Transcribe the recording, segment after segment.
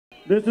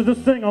This is a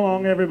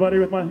sing-along, everybody,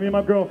 with me and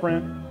my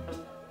girlfriend.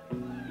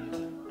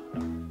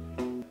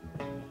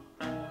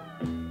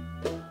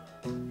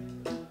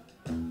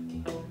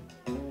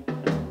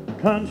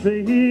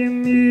 Country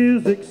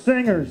music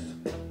singers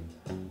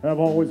have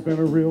always been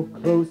a real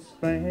close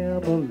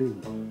family.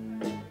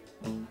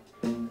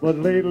 But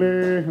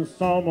lately,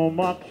 some of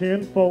my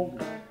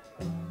kinfolk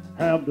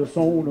have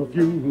disowned a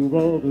few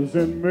others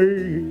in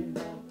me.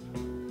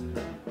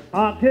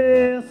 I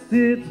guess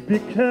it's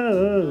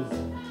because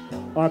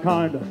I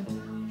kind of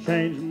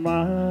changed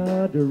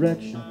my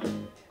direction.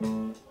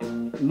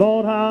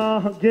 Lord,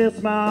 I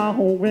guess my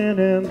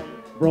women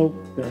broke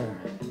their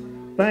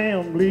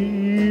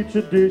family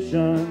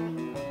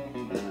tradition.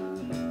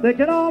 They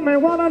can only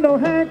wanna know,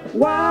 Hank,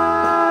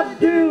 why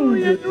do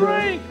you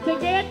drink? To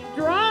get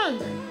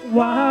drunk.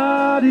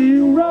 Why do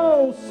you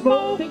roll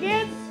smoke? To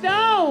get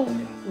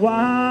stoned.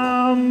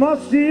 Why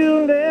must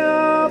you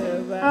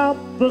live out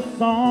the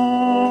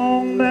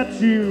song that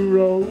you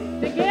wrote?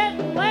 To get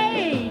laid.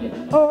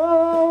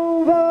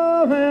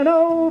 Over and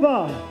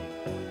over,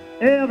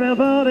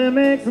 everybody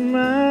makes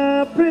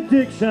my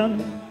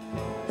prediction.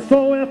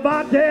 So if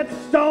I get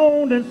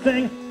stoned and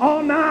sing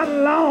all night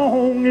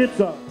long, it's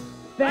a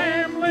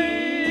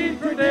family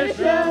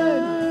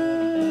tradition.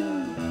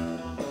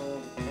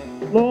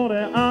 Lord,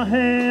 I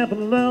have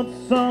loved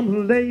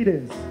some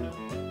ladies,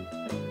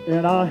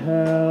 and I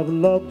have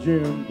loved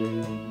Jim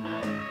Dean,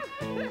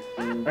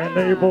 and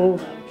they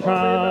both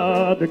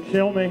tried to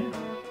kill me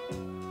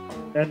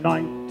in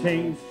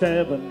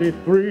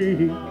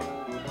 1973.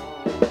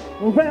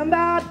 When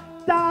that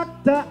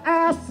doctor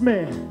asked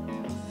me,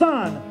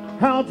 son,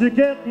 how'd you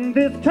get in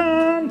this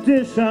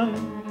condition?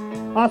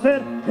 I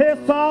said,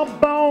 it's all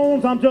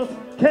bones, I'm just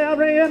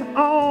carrying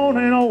on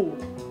an old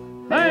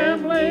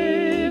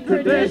family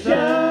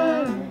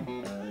tradition.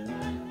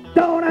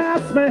 Don't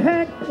ask me,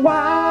 Hank,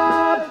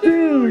 why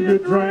do you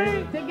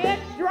drink? To get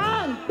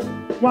drunk.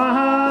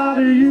 Why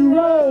do you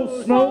roll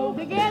smoke?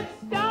 To get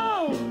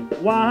stoned.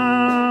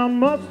 Why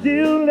must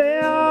you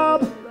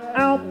live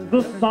out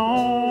the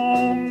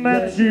song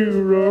that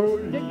you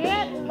wrote? To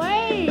get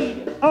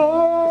laid.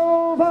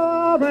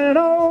 Over and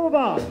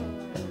over,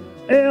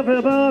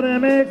 everybody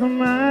makes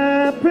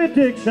my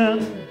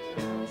prediction.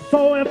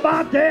 So if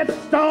I get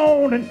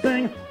stoned and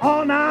sing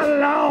all night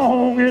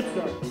long, it's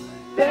a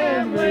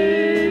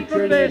family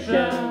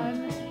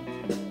tradition.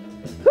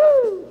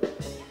 Woo!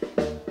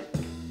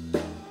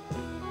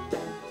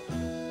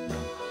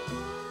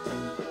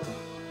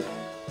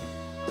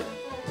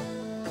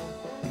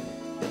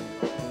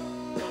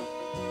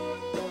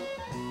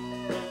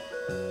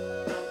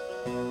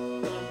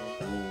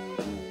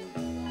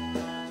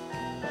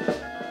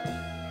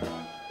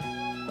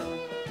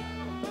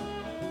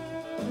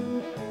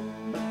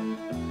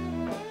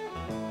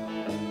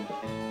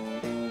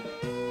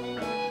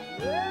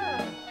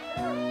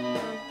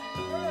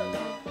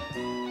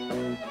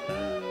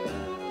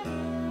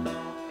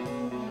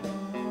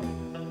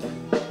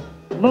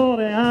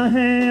 Lordy, I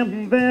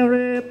am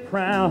very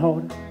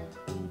proud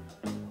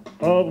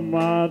of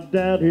my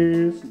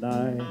daddy's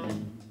name.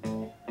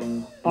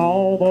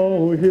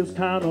 Although his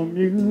kind of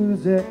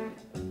music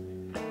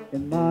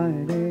and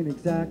mine ain't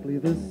exactly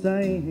the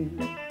same.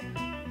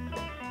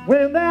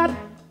 When that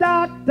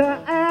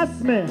doctor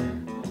asked me,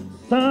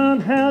 son,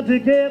 how'd you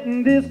get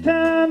in this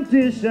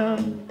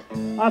condition?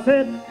 I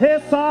said,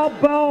 it's all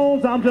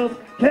bones, I'm just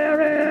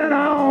carrying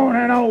on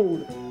an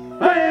old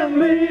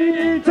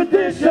family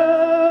tradition.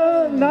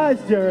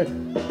 Nice, Jerry.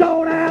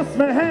 Don't ask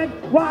me, Hank,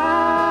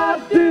 why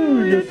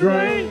do you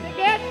drink? To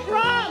get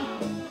drunk.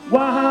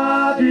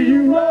 Why do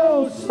you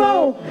roll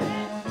smoke?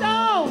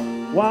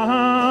 Stoned.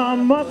 Why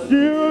must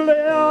you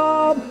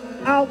live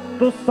out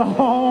the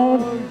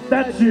song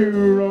that you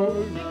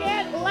wrote? To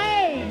get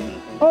laid.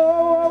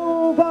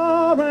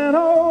 Over and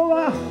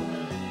over,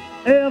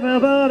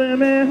 everybody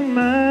made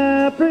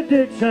my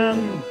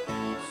prediction.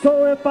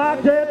 So if I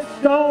get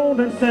stoned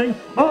and sing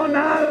all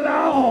night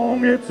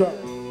long, it's a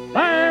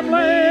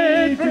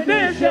family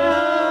tradition.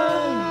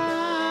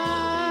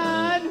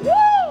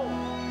 Woo!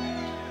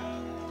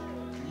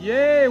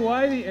 Yay,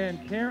 Whitey and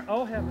Karen.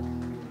 Oh, heavens.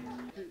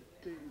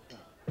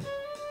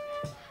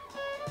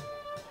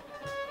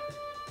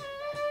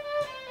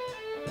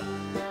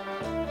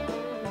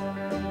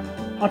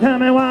 Oh, tell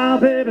me why,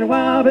 baby,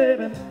 why,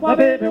 baby, why,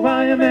 baby,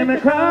 why you make me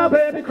cry,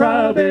 baby,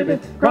 cry, baby,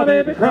 cry,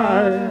 baby,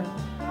 cry.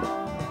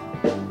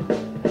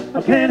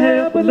 I can't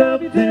help but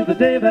love you till the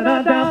day that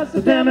I die. So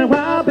tell me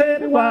why,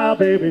 baby, why,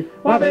 baby,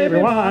 why, baby,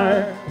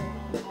 why?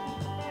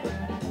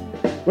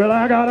 Well,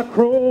 I got a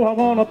crow I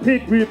wanna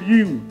pick with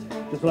you,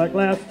 just like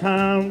last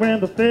time when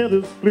the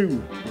feathers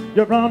flew.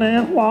 You're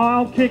running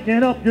wild,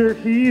 kicking up your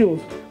heels,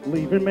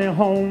 leaving me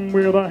home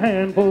with a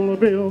handful of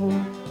bills.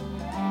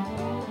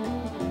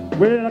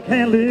 Well, I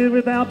can't live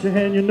without you,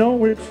 and you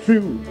know it's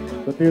true,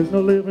 but there's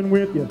no living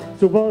with you,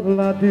 so what'll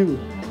I do?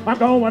 I'm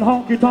going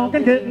honky-tonk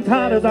and getting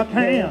tight as I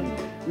can.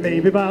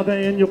 Maybe by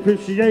then you'll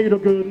appreciate a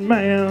good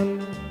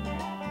man.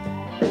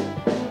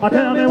 Oh,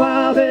 tell me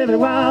why, baby,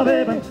 why,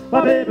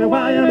 baby,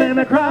 why you make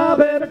me cry,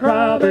 baby,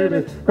 cry,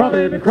 baby, cry,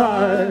 baby,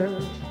 cry.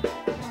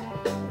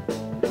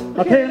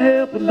 I can't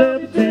help but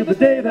love you till the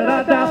day that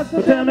I die.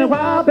 So tell me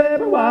why,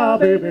 baby, why,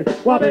 baby,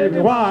 why, baby,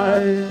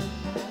 why?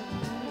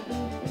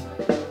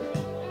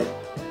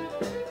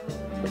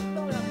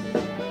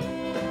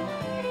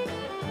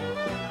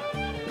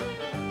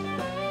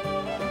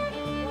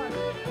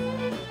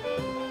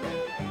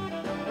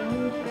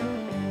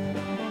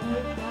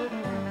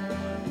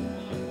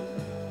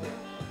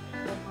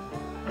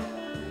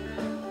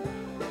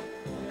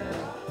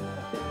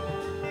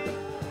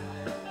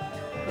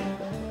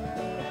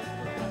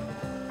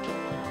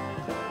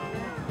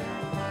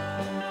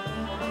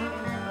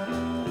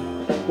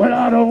 Well,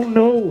 I don't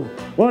know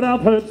what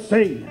I've heard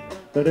say,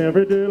 that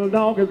every little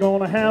dog is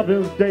gonna have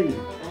his day.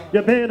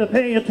 You better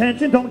pay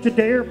attention, don't you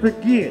dare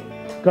forget,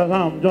 'cause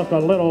I'm just a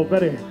little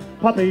bitty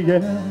puppy,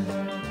 yeah.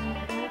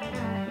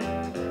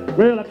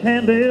 Well, I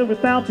can't live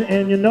without you,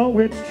 and you know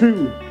it's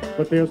true,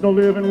 but there's no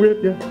living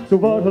with you, so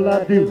what'll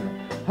I do?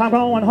 I'm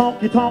going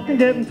honky-tonk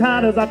getting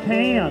tired as I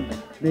can.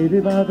 Maybe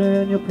by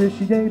then you'll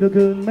appreciate a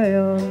good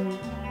man.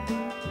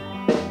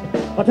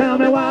 Oh, tell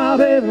me why,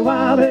 baby,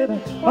 why, baby,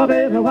 oh,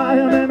 baby, why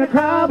you make me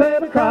cry,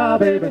 baby, cry,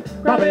 baby,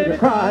 cry, baby,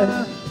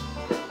 cry.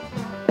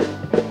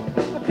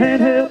 I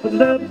can't help but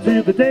love you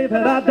till the day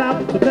that I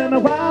die. So tell me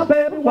why,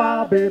 baby,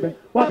 why, baby,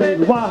 why,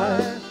 baby,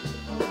 why?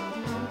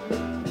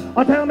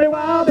 Oh, tell me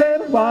why,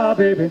 baby, why,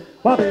 baby,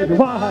 why, baby,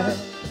 why?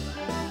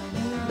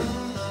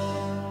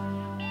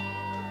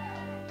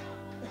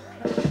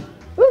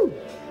 Woo!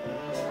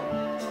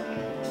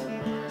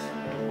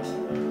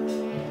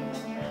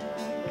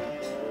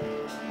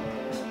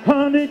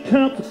 100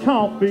 cups of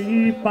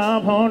coffee,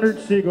 500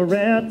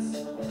 cigarettes,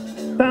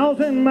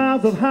 1,000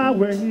 miles of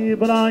highway,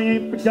 but I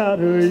ain't forgot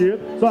her yet.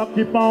 So I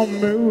keep on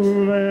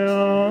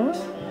moving,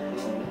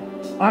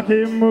 I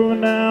keep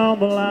moving down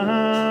the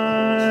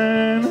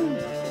line.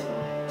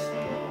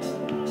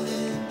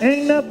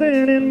 Ain't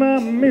nothing in my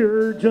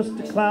mirror, just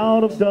a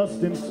cloud of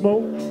dust and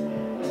smoke.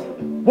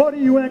 What do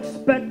you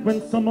expect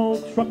when some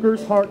old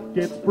trucker's heart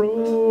gets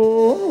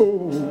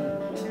broke?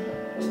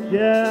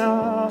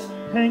 Yeah,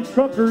 Hank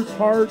truckers'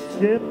 hearts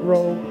get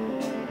broke.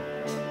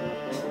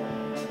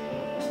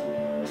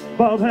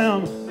 But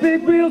them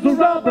big wheels of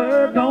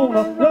rubber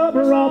gonna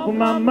rubber off of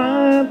my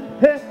mind.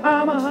 Hey,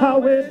 I'm a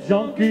highway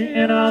junkie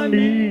and I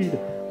need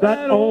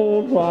that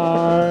old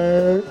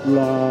white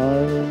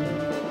line.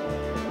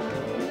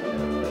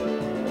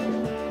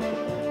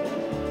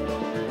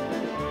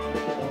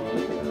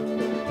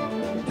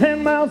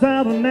 Ten miles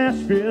out of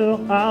Nashville,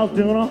 I was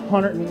doing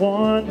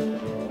 101.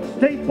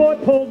 State boy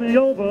pulled me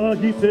over,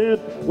 he said,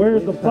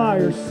 "Where's the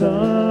fire,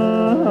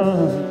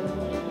 son?"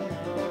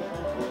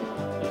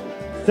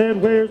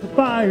 Said, "Where's the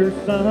fire,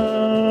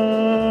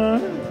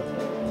 son?"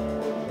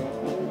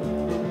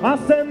 I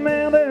said,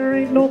 "Man, there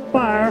ain't no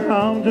fire,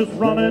 I'm just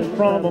running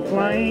from a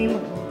flame."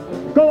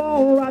 "Go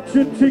on, write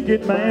your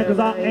ticket, man, 'cause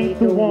I ain't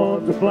the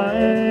one to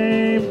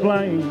blame.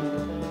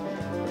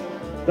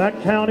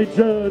 That county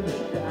judge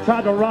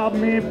tried to rob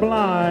me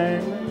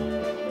blind.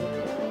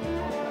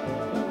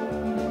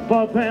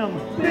 But them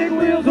big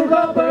wheels of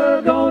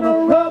rubber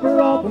gonna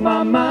rubber off of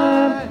my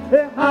mind.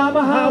 Yeah, I'm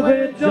a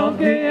highway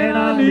junkie and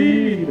I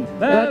need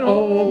that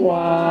old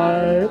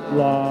white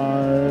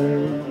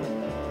line."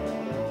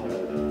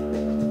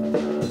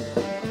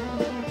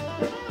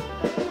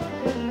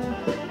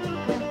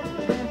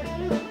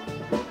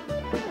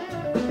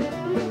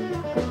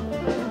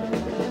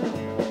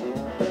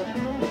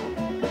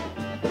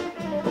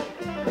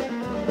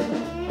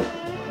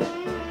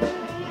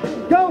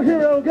 Go,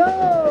 hero, go!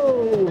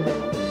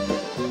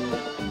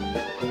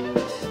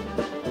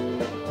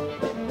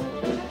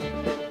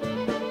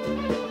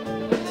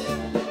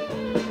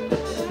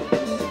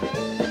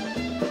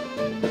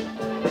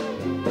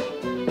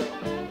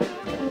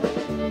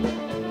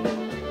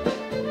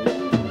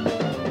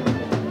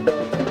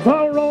 So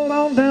I rolled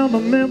on down to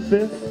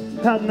Memphis,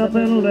 had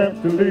nothing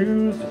left to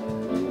lose.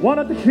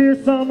 Wanted to hear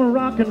some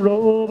rock and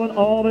roll, but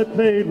all they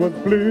played was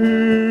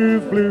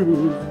blues,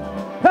 blues.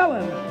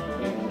 Helen,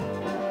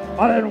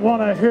 I didn't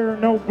want to hear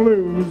no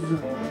blues.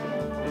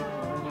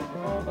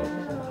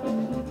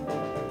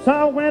 So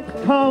I went to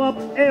call up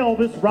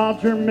Elvis.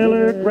 Roger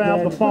Miller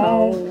grabbed the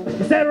phone.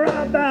 He said,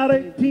 "Ride that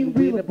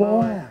 18-wheeler,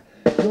 boy,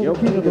 you're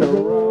king of the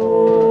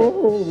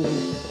road."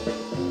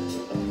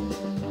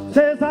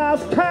 Says I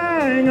was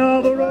king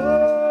of the road.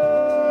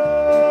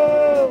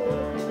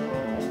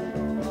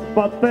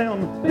 But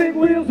them big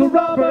wheels of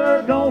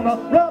rubber gonna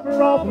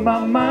rubber off my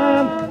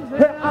mind.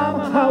 Hey, I'm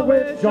a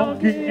highway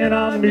junkie and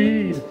I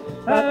need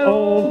that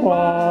old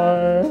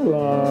white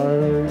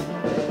line.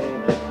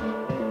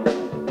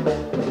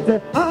 Say,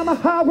 I'm a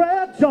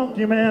highway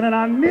junkie, man, and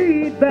I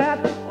need that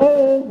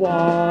old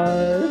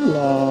white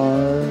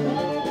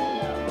line.